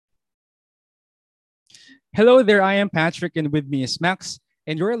Hello there, I am Patrick, and with me is Max,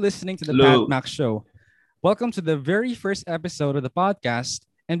 and you're listening to the Pat Hello. Max Show. Welcome to the very first episode of the podcast.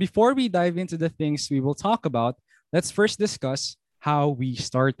 And before we dive into the things we will talk about, let's first discuss how we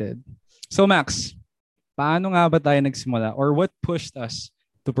started. So, Max, paano nga ba tayo nagsimula, or what pushed us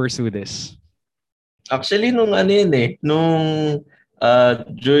to pursue this? Actually, nung ano yun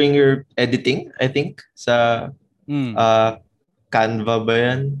during your editing, I think, sa Mm. uh, Canva ba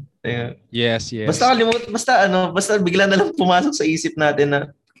yan? Yes, Basta yes. basta bigla na lang pumasok sa isip natin na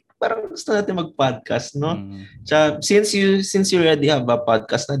parang gusto natin mag-podcast, no? Mm. Tsaka, since you already have a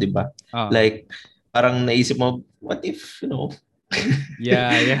podcast na, di ba? Ah, Like, parang naisip mo, what if,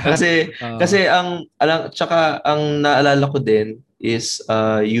 yeah, yeah. kasi Uh, kasi ang naalala ko din is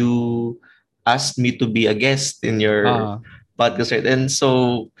you asked me to be a guest in your uh, podcast, right? And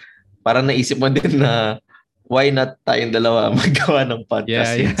so parang naisip mo din na why not tayong dalawa maggawa ng yeah,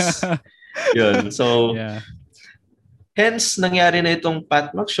 podcast since yeah. yun. So Yeah. hence nangyari na itong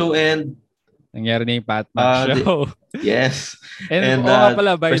Pat Mac show and Nangyari na yung Pat Max the, Show. yes. And And oo nga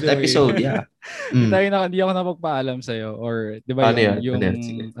pala, by first the way. episode, yeah. Mm. Hindi ako napagpaalam sa'yo. Or, di ba Ano yung, yan? Ano yan?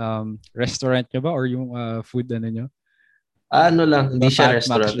 Sige. restaurant nyo ba? Or yung food nyo? Ano lang, Di hindi ba siya Pat Max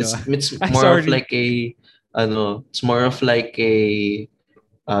restaurant. Show? It's Ay, more of sorry. like it's more of like a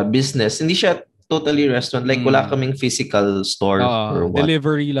business. Hindi siya totally restaurant. Like wala kaming physical store or what.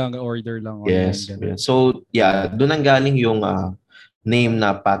 Delivery lang, order lang online, Yes. ganun. So, yeah, doon ang galing yung name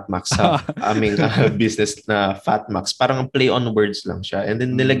na Fatmax sa aming business na Fatmax. Parang play on words lang siya. And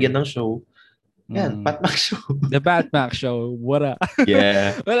then nilagyan ng show. Yan, Fatmax show. The Pat Max Show. What a...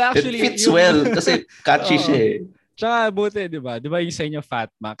 Yeah. Well, It actually, fits well kasi catchy siya eh. Tsaka buti, di ba? Di ba yung sa inyo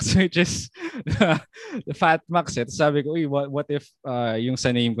Fat Max, which is the Fat Max. Tapos sabi ko, uy, what if yung sa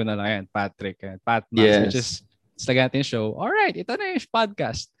name ko na lang yan, Patrick, Pat Max, Yes. which is, lagyan natin yung show. Alright, ito na yung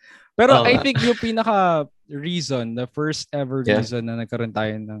podcast. Pero I think yung pinaka reason, the first ever reason na nagkaroon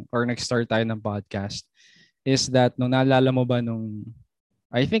tayo or nag-start tayo ng podcast is that nung naalala mo ba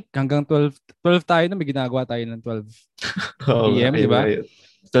I think hanggang 12 tayo na may ginagawa tayo ng 12 p.m., di ba? 12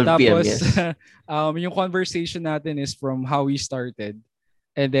 p.m., Tapos, yes. yung conversation natin is from how we started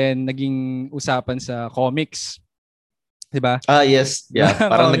and then naging usapan sa comics. Diba? Yes. Yeah.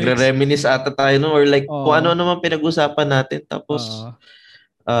 Parang nagre-reminisce ata tayo no? Or like, kung ano naman pinag-usapan natin. Tapos,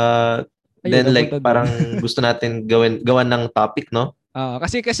 then like, parang gusto natin gawan ng topic, no?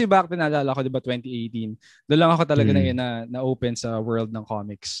 Kasi back then, naalala ko, diba, 2018, doon lang ako talaga na-open sa world ng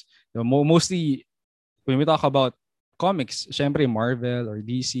comics. Diba? Mostly, when we talk about comics, syempre Marvel or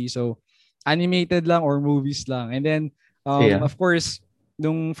DC. So, animated lang or movies lang. And then, of course,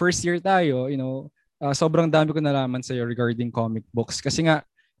 nung first year tayo, sobrang dami ko nalaman sa'yo regarding comic books. Kasi nga,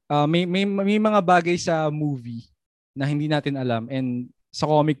 may mga bagay sa movie na hindi natin alam. And sa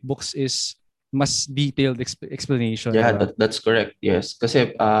comic books is mas detailed explanation. Yeah, diba? that's correct. Yes.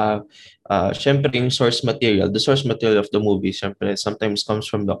 Kasi syempre yung the source material of the movie, syempre sometimes comes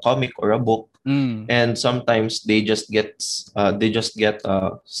from the comic or a book. And sometimes they just get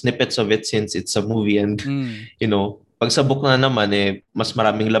snippets of it since it's a movie and pag sa book na naman mas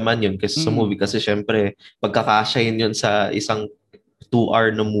maraming laman yun kasi sa movie kasi syempre pagkakasya yun sa isang 2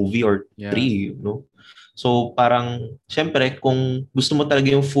 hour na movie or 3, So parang syempre kung gusto mo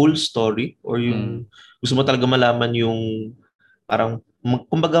talaga yung full story or yung gusto mo talaga malaman yung parang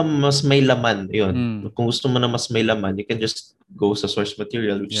kumbaga mas may laman yun. Kung gusto mo na mas may laman, you can just go sa source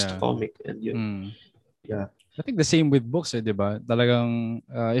material which is the comic and yun. Yeah. I think the same with books, di ba? Talagang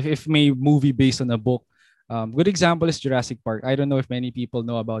if may movie based on a book, good example is Jurassic Park. I don't know if many people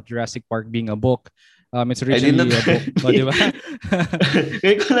know about Jurassic Park being a book. It's originally a book. Di ba?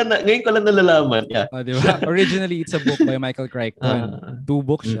 ngayon ko lang nalalaman. Yeah. Di ba? Originally, it's a book by Michael Crichton. 2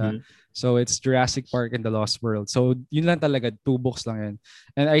 books siya. So, it's Jurassic Park and the Lost World. So, yun lang talaga. 2 books lang yan.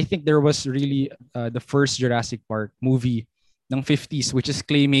 And I think there was really the first Jurassic Park movie ng 50s, which is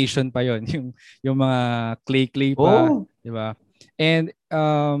claymation pa yon. Yung mga clay pa. Di ba? And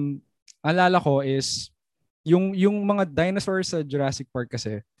alala ko is yung mga dinosaurs sa Jurassic Park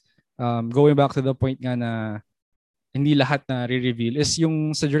kasi going back to the point nga na hindi lahat na re-reveal is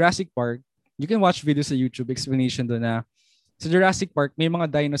yung sa Jurassic Park, you can watch videos sa YouTube explanation doon na sa Jurassic Park may mga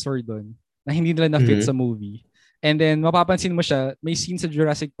dinosaur doon na hindi nila na-fit sa movie. And then mapapansin mo siya, may scene sa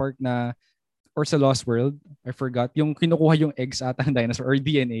Jurassic Park na or sa Lost World, I forgot, yung kinukuha yung eggs ata ng dinosaur or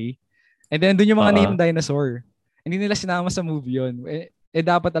DNA. And then doon yung mga named dinosaur. Hindi nila sinama sa movie yun.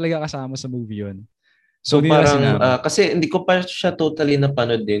 Dapat talaga kasama sa movie yun. So parang kasi hindi ko pa siya totally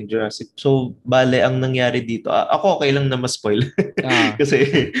napanood din Jurassic. So bale ang nangyari dito. Ako okay lang na ma-spoil.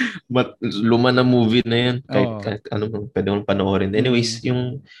 Kasi luma na movie na 'yan kahit ano pwede mong panoorin. Anyways,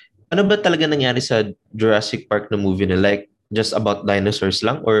 yung ano ba talaga nangyari sa Jurassic Park na movie na like just about dinosaurs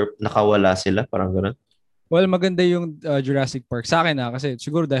lang or nakawala sila parang gano'n? Well, maganda yung Jurassic Park sa akin kasi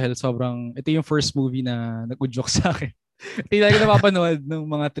siguro dahil sobrang ito yung first movie na nag-udyok sa akin. Ito yung lagi napapanood ng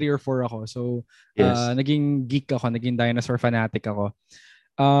mga 3 or 4 ako. So, Yes. naging geek ako, naging dinosaur fanatic ako.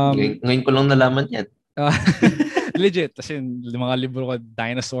 Ngayon ko lang nalaman yan. Legit. Kasi yung mga libro ko,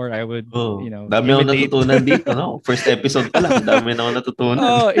 dinosaur, I would, dami ako natutunan dito, no? First episode pa lang, dami na ako natutunan.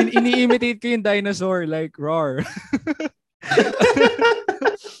 Ini-imitate ko yung dinosaur, like, roar.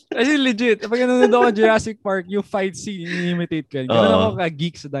 Kasi legit, pag nanonood ako Jurassic Park, yung fight scene, ini-imitate ko. Ganun ako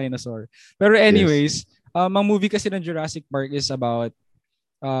ka-geek sa dinosaur. Pero anyways, ang movie kasi ng Jurassic Park is about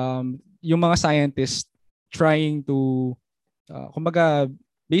yung mga scientists trying to, kumbaga,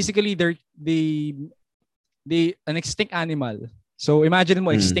 basically, they an extinct animal. So imagine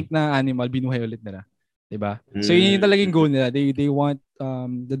mo, extinct na animal, binuhay ulit nila. Diba? So yun yung talagang goal nila. They want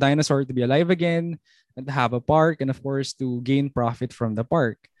the dinosaur to be alive again and to have a park and of course to gain profit from the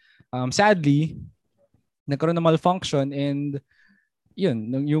park. Sadly, nagkaroon ng malfunction and yun,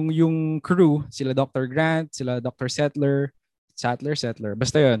 yung crew, sila Dr. Grant, sila Dr. Settler.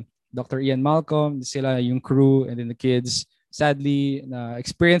 Basta yun, Dr. Ian Malcolm, sila yung crew and then the kids. Sadly, na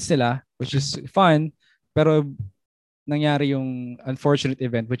experience nila, which is fun, pero nangyari yung unfortunate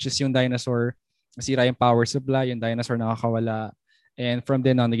event, which is yung dinosaur, nasira yung power supply, yung dinosaur nakakawala. And from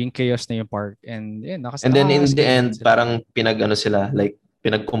then on, naging chaos na yung park. And yun, and then in the end, sila. Parang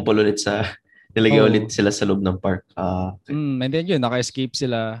pinagkumpul ulit nilagay ulit sila sa loob ng park. Okay. And then yun, naka-escape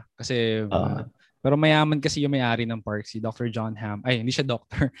sila kasi pero mayaman kasi yung may-ari ng park, si Dr. John Hammond. Ay, hindi siya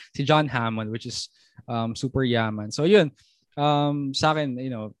doctor. Si John Hammond, which is super yaman. So yun, sa akin,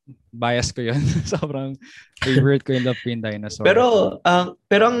 bias ko yun. Sobrang favorite ko yung dinosaur. Pero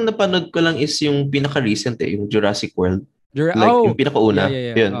ang napanood ko lang is yung pinaka-recent yung Jurassic World. Yung pinaka-una.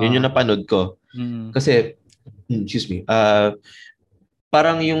 Yeah. Yun yung napanood ko. Kasi, excuse me,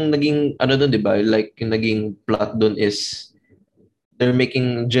 parang yung naging, doon, di ba? Like, yung naging plot doon is they're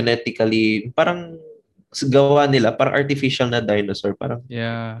making genetically, parang gawa nila, parang artificial na dinosaur. Parang,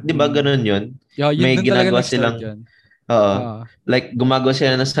 di ba ganun yun? May ginagawa silang, like, gumagawa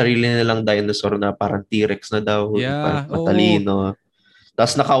sila ng sarili nilang dinosaur na parang T-Rex na daw. Parang matalino.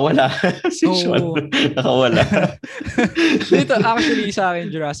 Tapos nakawala. Si Sean, nakawala. Dito, actually, sa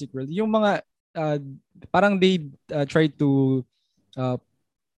akin, Jurassic World, yung mga, parang they try to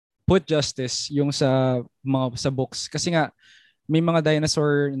put justice yung sa books. Kasi nga, may mga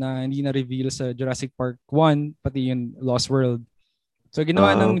dinosaur na hindi na-reveal sa Jurassic Park 1, pati yung Lost World. So,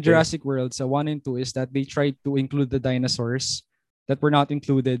 ginawa ng Jurassic World sa 1 and 2 is that they tried to include the dinosaurs that were not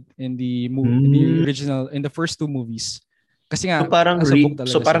included in the original, in the first 2 movies. Kasi nga, parang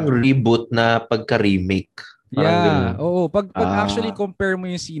reboot na pagka-remake. Yeah. Oo. Pag actually compare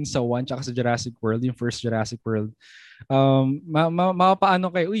mo yung scene sa 1 tsaka sa Jurassic World, yung first Jurassic World,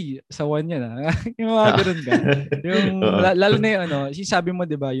 mapapaano kayo, sa 1 yan yung mga ganun ka. Yung, lalo na yung sabi mo,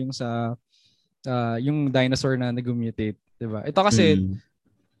 di ba, yung sa, yung dinosaur na nag-mutate, di ba? Ito kasi,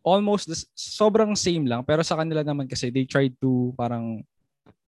 almost, sobrang same lang, pero sa kanila naman kasi, they tried to parang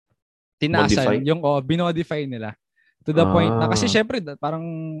tinaasan, yung binodify nila. To the point na, kasi syempre, parang,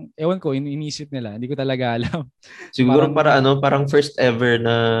 ewan ko, inisip nila, hindi ko talaga alam. Siguro parang first ever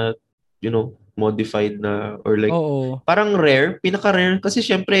na, modified na or like parang rare, pinaka-rare kasi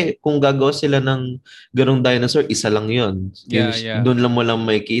syempre kung gagawa sila ng ganung dinosaur, isa lang 'yon. Doon lang mo lang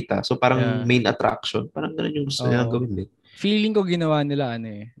makikita. So parang main attraction, parang ganoon yung gusto nila gawin. Feeling ko ginawa nila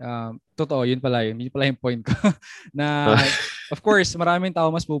totoo, yun pala yung point ko na of course, maraming tao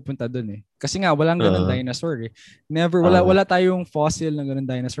mas pupunta doon Kasi nga walang ganung dinosaur Never wala tayong fossil ng ganung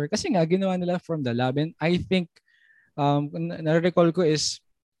dinosaur kasi nga ginawa nila from the lab and I think na-recall ko is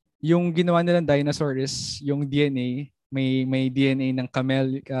yung ginawa nilang dinosaur is yung DNA, may DNA ng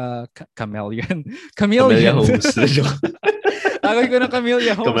chameleon. Camellia Holmes. Tawag ko ng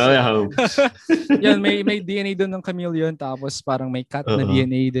Camellia Holmes. Camellia Holmes. Yan, may DNA doon ng chameleon tapos parang may cat na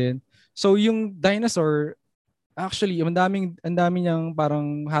DNA din. So yung dinosaur, actually, ang dami niyang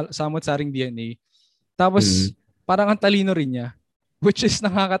parang samot-saring DNA. Tapos parang ang talino rin niya. Which is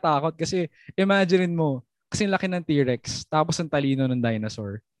nakakatakot kasi imagine mo, kasi laki ng T-Rex tapos ang talino ng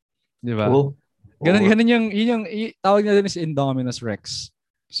dinosaur. Di ba? Ganun yung tawag niya din is Indominus Rex.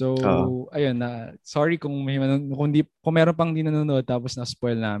 So, ayun na. Sorry kung meron pang di nanonood tapos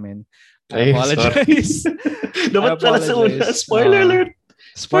na-spoil namin. I apologize. Dapat pala sa una. Spoiler alert.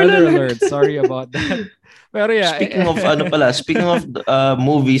 Spoiler alert. Sorry about that. Pero yeah. Speaking of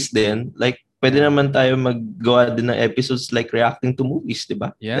movies then, like pwede naman tayo maggawa din ng episodes like reacting to movies, di ba?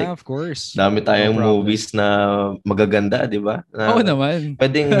 Yeah, like, of course. Dami tayong movies na magaganda, di ba? Oo naman.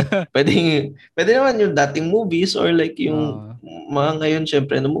 Pwede naman yung dating movies or like yung mga ngayon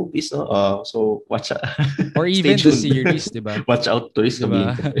syempre na movies, no? So watch or even the series, di ba? Watch out to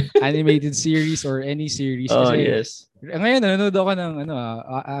sabihin ko. Animated series or any series kasi yes. Ngayon nanonood ako ng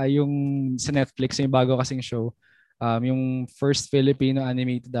yung sa Netflix yung bago kasing show. Yung first Filipino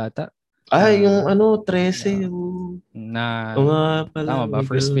animated data. Yung 13 na pala, tama ba?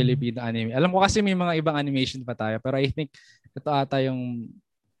 First Filipino anime. Alam ko kasi may mga ibang animation pa tayo pero I think ito ata yung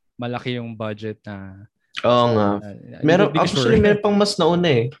malaki yung budget na Oo nga. Meron pang mas nauna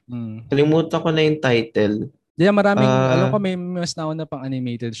eh. Kalimutan ko na yung title. Maraming, alam ko may mas nauna pang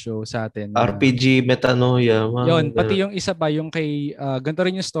animated show sa atin. RPG Metanoia. Yun, pati yung isa pa, yung kay, ganito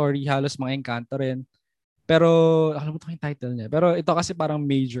rin yung story, halos mga Encanto rin. Pero, nakalimutan ko yung title niya. Pero ito kasi parang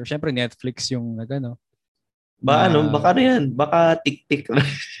major. Siyempre, Netflix yung nagano. Baka na yan? Baka tik-tik na.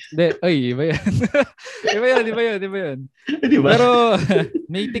 Hindi, iba yan. Iba yun. Diba? Pero,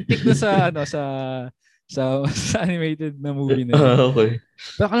 may tik-tik na sa animated na movie na yun. Okay.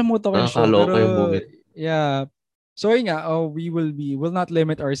 Pero nakalimutan ko yung show. Pero, yung movie. Yeah. So yun nga, we'll not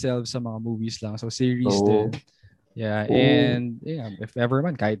limit ourselves sa mga movies lang. So series din. Yeah, and if ever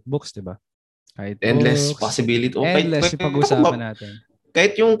man, kahit books, diba? Kahit endless books, possibility. Endless yung pag-usapan natin.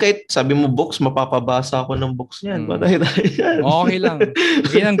 Kahit sabi mo books, mapapabasa ako ng books niyan. Patay tayo dyan. Okay lang.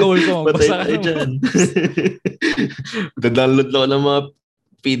 Yan ang goal ko. Patay tayo dyan. Download lang ng mga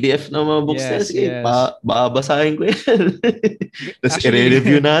PDF na mga books na. Sige, babasahin ko yan. Tapos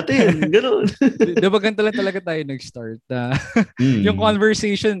i-review natin. Ganun. Diba ganito lang talaga tayo nag-start? Yung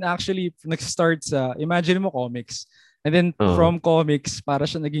conversation actually nag-start sa, imagine mo comics. And then from comics, para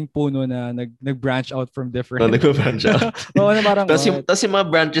siya naging puno na nag-branch out from different. Nag-branch out. Oo, na parang. Tapos yung mga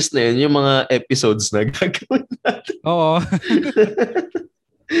branches na yun, yung mga episodes na gagawin natin. Oo.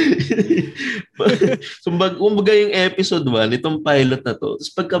 Kumbaga yung episode 1, itong pilot na to,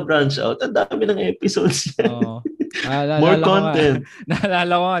 tapos pagka-branch out, ang dami ng episodes yan. More content.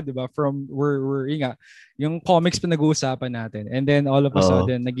 Naalala ko nga, di ba? From, yung comics pa nag-uusapan natin. And then all of a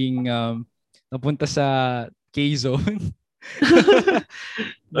sudden, naging, napunta sa K-Zone.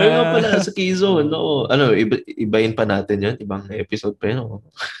 Ay nga pala, sa K-Zone. Ibayin pa natin yan? Ibang episode pa yun.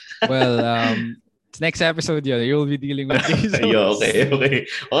 Well, next episode yun, you'll be dealing with K-Zone. Okay.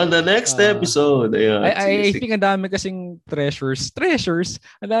 On the next episode. I think ang dami kasing treasures.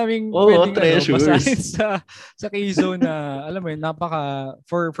 Ang daming pwedeng basahin sa K-Zone na, alam mo yun, napaka,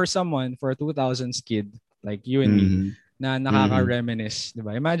 for someone, for a 2000s kid, like you and me, na nakaka-reminisce.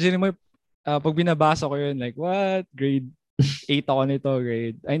 Diba? Imagine mo, pag binabasa ko yun, like, what? Grade 8 ako nito,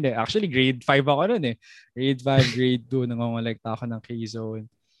 actually grade 5 ako nun eh. Grade 5, grade 2, nangongolekta ako ng K-Zone.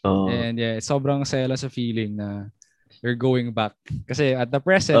 And sobrang saya lang sa feeling na you're going back. Kasi at the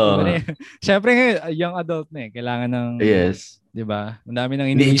present, syempre young adult na eh. Kailangan ng, di ba? Ang dami nang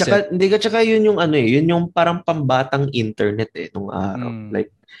iniisip. Tsaka yun yung yun yung parang pambatang internet eh, nung araw.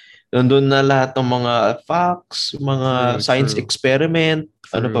 Like, nandun na lahat ng mga facts, mga science experiment,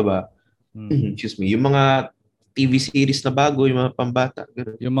 ano pa ba? Excuse me, yung mga TV series na bago, yung mga pambata.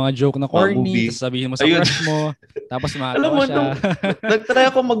 Ganun. Yung mga joke na corny, tapos sabihin mo sa crush mo, tapos matawa siya. Nagtry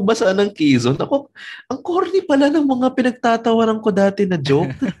ako magbasa ng K-Zone. Ang corny pala ng mga pinagtatawanan ko dati na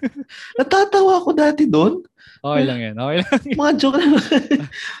joke. Natatawa ako dati doon. Okay lang yan. Mga joke na.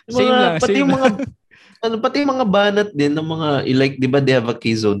 Pati yung mga pati mga banat din ng mga, like, di ba, they have a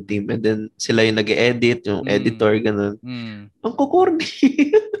K-Zone team and then sila yung nag-edit, yung editor, ganun. Ang kukorny.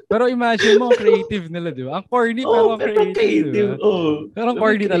 Pero imagine mo, ang creative nila, di ba? Ang corny, pero ang creative. Diba? Pero ang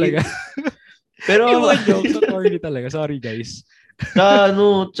corny talaga. Pero yung mga jokes, ang corny talaga. Sorry, guys.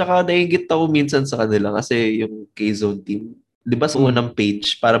 Tsaka naingit ako minsan sa kanila kasi yung K-Zone team, di ba sa unang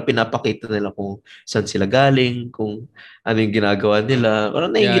page, parang pinapakita nila kung saan sila galing, kung ano yung ginagawa nila.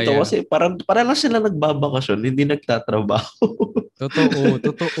 Parang naingit ako kasi parang lang sila nagbabakasyon, hindi nagtatrabaho.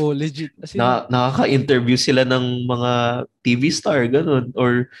 Totoo, legit. Nakaka-interview sila ng mga TV star, ganun.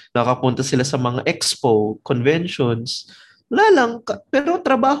 Or nakapunta sila sa mga expo, conventions. Wala lang, pero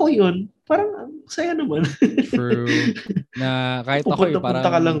trabaho yun. Parang saya naman. True. Na kahit ako parang... Punta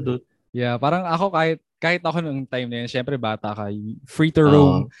ka lang doon. Yeah, parang ako kahit ako nung time na yun, syempre bata ka, free to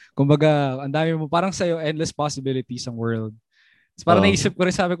roam. Kumbaga, ang dami mo, parang sa'yo, endless possibilities ang world. So, parang naisip ko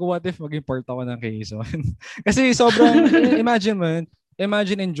rin, sabi ko, what if maging part ako ng Quezon? Kasi sobrang,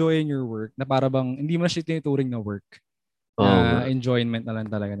 imagine enjoying your work na para bang, hindi mo na siya tinuturing na work. Na enjoyment na lang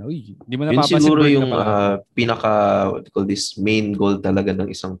talaga na, hindi mo napapansin. Yun siguro yung what you call this, main goal talaga ng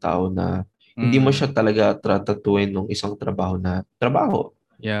isang tao na hindi mo siya talaga tratatuin ng isang trabaho na trabaho.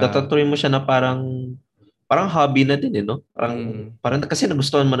 Tatatuloy mo siya na parang hobby na din, no? Parang kasi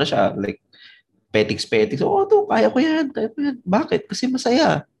nagustuhan mo na siya. Like, petiks. Oh, kaya ko yan. Bakit? Kasi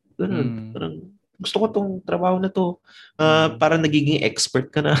masaya. Ganun. Parang, gusto ko tong trabaho na to. Parang nagiging expert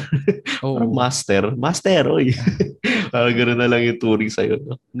ka na. Parang master, oy. Parang gano'n na lang yung turing sa'yo,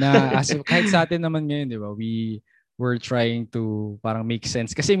 no? Kahit sa atin naman ngayon, di ba, we're trying to parang make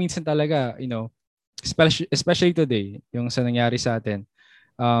sense. Kasi minsan talaga, especially today, yung sa nangyari sa atin,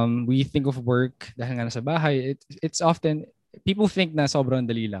 we think of work dahil nga nasa bahay. It's often, people think na sobrang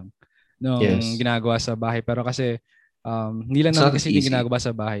dali lang nung ginagawa sa bahay. Pero kasi, hindi lang naman kasi din ginagawa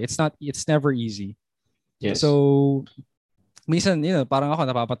sa bahay. It's never easy. Yes. So, minsan, parang ako,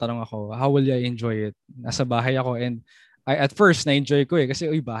 napapatanong ako, how will I enjoy it? Nasa bahay ako and at first, na-enjoy ko kasi,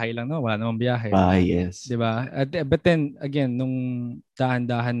 bahay lang wala namang biyahe. Yes. Diba? But then, again, nung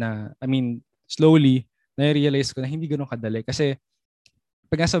dahan-dahan na, slowly, na-realize ko na hindi ganun kadali. Kasi,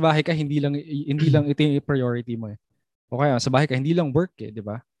 pag nasa bahay ka, hindi lang ito yung priority mo eh. O kaya, sa bahay ka, hindi lang work eh, di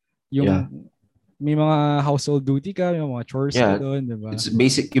ba? May mga household duty ka, may mga chores ka doon, di ba? It's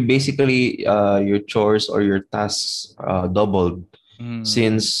basically your chores or your tasks doubled.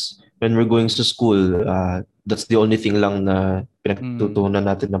 Since when we're going to school, that's the only thing lang na pinagtutunan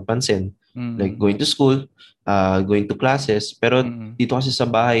natin ng pansin. Like going to school, going to classes. Pero dito kasi sa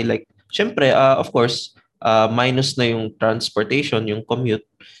bahay, like, syempre, of course, minus na yung transportation, yung commute.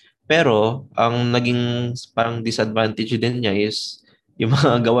 Pero, ang naging parang disadvantage din niya is yung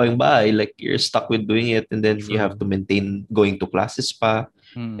mga gawaing bahay, like you're stuck with doing it and then you have to maintain going to classes pa.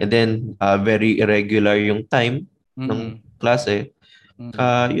 And then, very irregular yung time ng klase.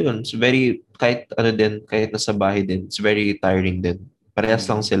 Yun, it's very, kahit nasa bahay din, it's very tiring din. Parehas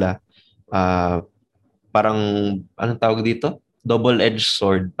lang sila. Parang, anong tawag dito? Double-edged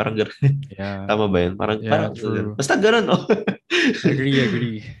sword. Parang gano'n. Yeah. Tama ba yun? Parang true. Basta gano'n, no?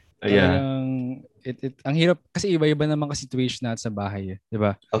 Agree. Talagang, ang hirap, kasi iba-iba naman kasi situation natin sa bahay, di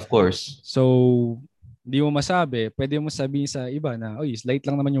ba? Of course. So, di mo masabi, pwede mo sabihin sa iba na, light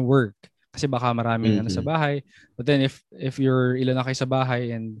lang naman yung work. Kasi baka maraming sa bahay. But then, if you're ilan na kayo sa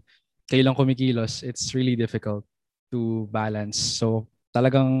bahay and kayo lang kumikilos, it's really difficult to balance. So,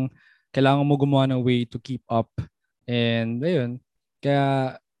 talagang, kailangan mo gumawa ng way to keep up. And, ayun,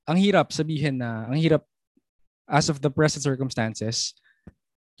 kaya, ang hirap as of the present circumstances,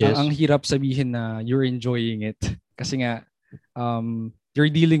 ang hirap sabihin na you're enjoying it kasi nga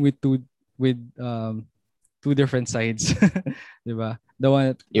you're dealing with two different sides. 'Di ba?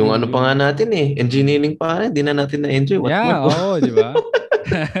 Yung ano pa nga natin engineering pa hindi na natin na-enjoy what more. 'Di ba?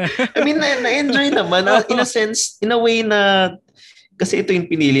 Na-enjoy naman in a sense, in a way na kasi ito yung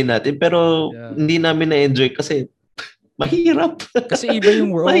pinili natin pero hindi namin na-enjoy kasi mahirap. Kasi iba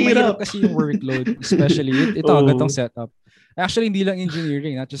yung mahirap kasi yung workload, especially ito ganitong setup. Actually, hindi lang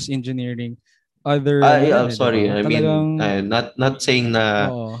engineering, not just engineering. Other, sorry. Diba? I mean, not saying na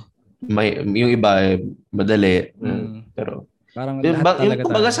yung iba madali. Pero, parang lahat talaga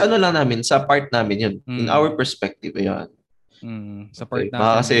kumbaga sa ano lang namin, sa part namin yun. In our perspective, yun. Sa part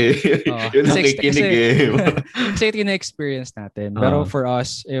natin. Kasi, yun nakikinig kasi ito yung na-experience natin. Pero for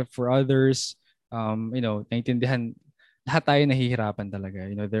us, for others, naintindihan, lahat tayo nahihirapan talaga.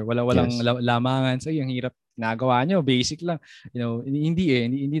 Walang lamangan. So, yung hirap nagawa nyo, basic lang.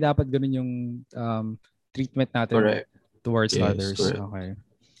 Hindi dapat ganun yung treatment natin towards others. Correct. Okay.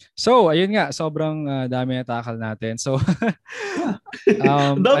 So, ayun nga, sobrang dami na takal natin. So,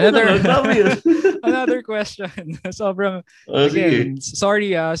 another question. Sobrang, again,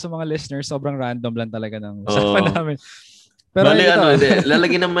 sorry sa mga listeners, sobrang random lang talaga ng usapan namin. Pero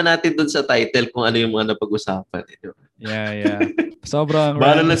lalagyan naman natin dun sa title kung ano yung mga napag-usapan. Yeah. Sobrang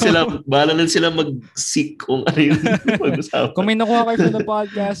bahala na sila mag-seek kung ano yung pag-usapan. Kung may nakuha kayo from the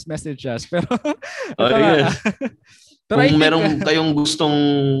podcast, message us. Pero, pero kung meron kayong gustong,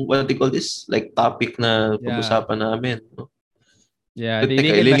 what do you call this? Like topic na pag-usapan namin. No? Yeah, they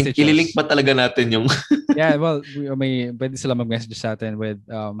can message us. Ililink pa talaga natin yung... Yeah, well, pwede sila mag-message sa atin with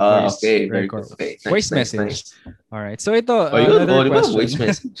voice record. Okay. Voice message. Nice. All right. So ito, another question. Voice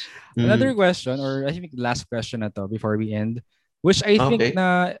message. Another question, or I think last question na to before we end, which I think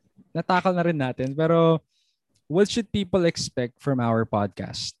na natakal na rin natin, pero what should people expect from our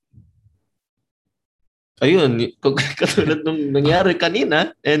podcast? Ayun, katulad nung nangyari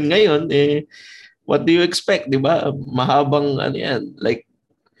kanina and ngayon, what do you expect, di ba? Mahabang yan, like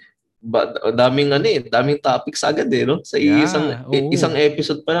daming topics agad no? Sa isang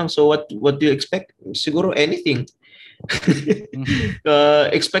episode pa lang. So what do you expect? Siguro anything.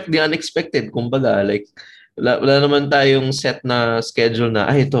 Expect the unexpected, kumbaga, like wala naman tayong set na schedule na,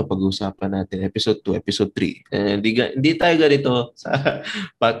 ito, pag-uusapan natin, episode 2, episode 3. Hindi tayo ganito sa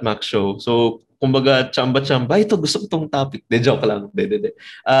Pat Mac Show. So, kumbaga, chamba-chamba, ito, gusto ko tong topic. De, joke lang. De.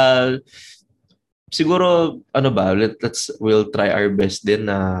 Siguro, we'll try our best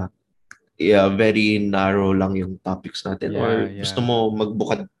din na very narrow lang yung topics natin. Or gusto mo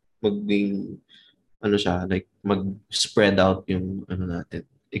maging, like, mag-spread out yung, natin.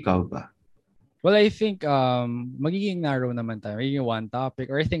 Ikaw ba? Well, I think magiging narrow naman tayo. Magiging one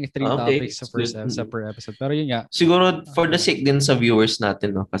topic or I think 3 topics sa per episode. Pero yun nga. Siguro for the sake din sa viewers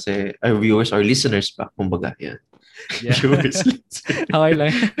natin, no? Kasi our viewers or listeners pa, kumbaga, yan. Yeah. Viewers. Okay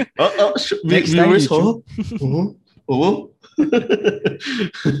lang. Next viewers, time, oh.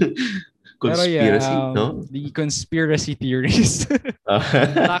 Conspiracy, no? The conspiracy theories.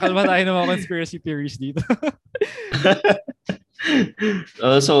 Nakakalma tayo ng mga conspiracy theories dito.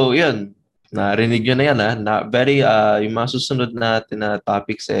 So, yun. Narinig nyo na yan, yung mga susunod natin na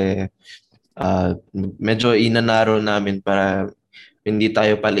topics medyo inanaro namin para hindi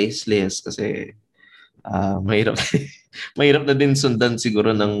tayo palis-lis kasi mahirap mahirap na din sundan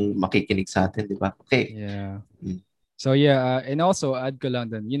siguro ng makikinig sa atin, di ba? Okay. Yeah. So and also add ko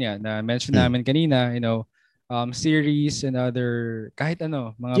lang din, yun na mention namin kanina, series and other kahit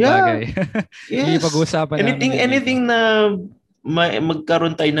mga bagay. Yes. Pag-usapan anything na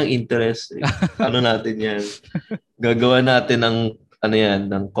magkaroon tayo ng interest. Natin yan. Gagawa natin ng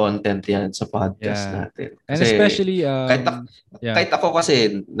content yan sa podcast natin. Kasi, and especially kahit ako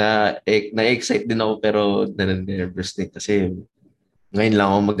kasi na-excite din ako pero na-nervous din kasi ngayon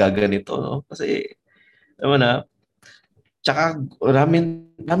lang ako magaganito, no? Kasi tsaka dami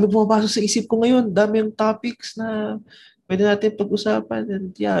pumapasok sa isip ko ngayon. Dami yung topics na pwede natin pag-usapan.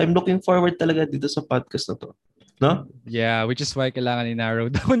 And I'm looking forward talaga dito sa podcast na to. No? Yeah, which is why kailangan i-narrow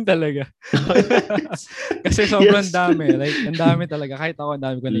down talaga. Kasi sobrang dami. Like, ang dami talaga. Kahit ako, ang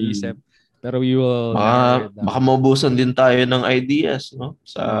dami ko naisip. Pero we will narrow it down. Baka maubusan din tayo ng ideas, no?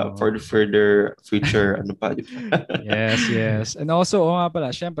 For the further future, di ba? Yes. And also, nga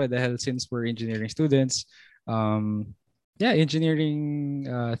pala, syempre, dahil since we're engineering students, engineering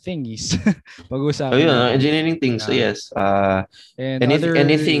thingies. Pag-usapan. Engineering things. So yes. And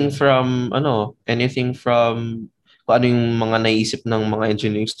anything from kung ano yung mga naisip ng mga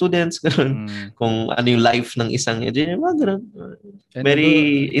engineering students, ganun. Kung ano yung life ng isang engineer, ganun.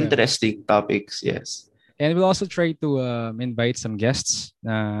 Very interesting topics, yes. And we'll also try to invite some guests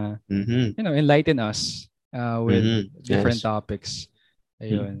na enlighten us with different topics.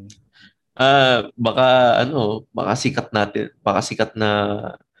 Ayun. Baka sikat na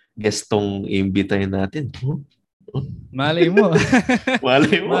guestong iimbitahin natin. Malay mo.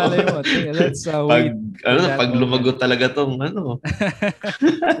 Let's wait. Pag lumagot talaga tong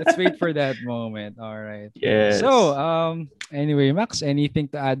Let's wait for that moment. All right. Yes. So, anyway, Max, anything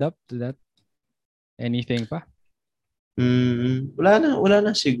to add up to that? Anything pa? Wala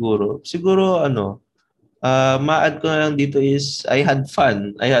na siguro. Siguro ma-add ko na lang dito is I had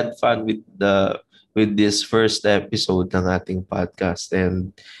fun with this first episode ng ating podcast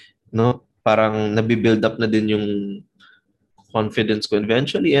and parang nabibuild up na din yung confidence ko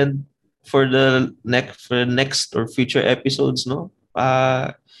eventually and for next or future episodes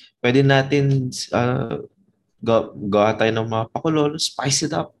pwede natin gawa tayo ng mga pakulo, spice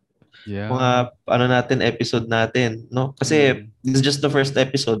it up. Mga episode natin, no? Kasi this is just the first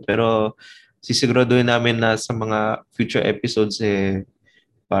episode pero sisiguraduhin namin na sa mga future episodes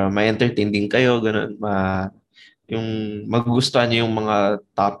para ma-entertain din kayo, ganun, yung magugustuhan niyo yung mga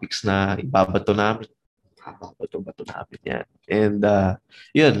topics na ibabato namin. Bato namin yan. And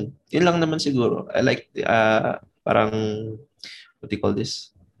yun lang naman siguro. I like parang what do you call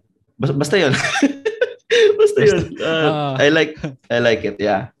this? Basta yun. Basta yun. I like it,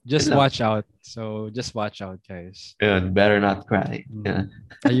 yeah. Just watch out. So, just watch out, guys. Yun, better not cry. Yeah.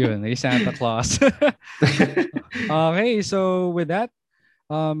 Ayun, ay Santa Claus. Okay, so with that,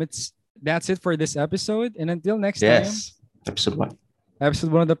 that's it for this episode. And until next time. Episode 1.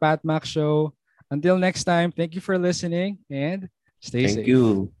 Episode 1 of the Pat Mac Show. Until next time, thank you for listening and stay safe. Thank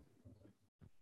you.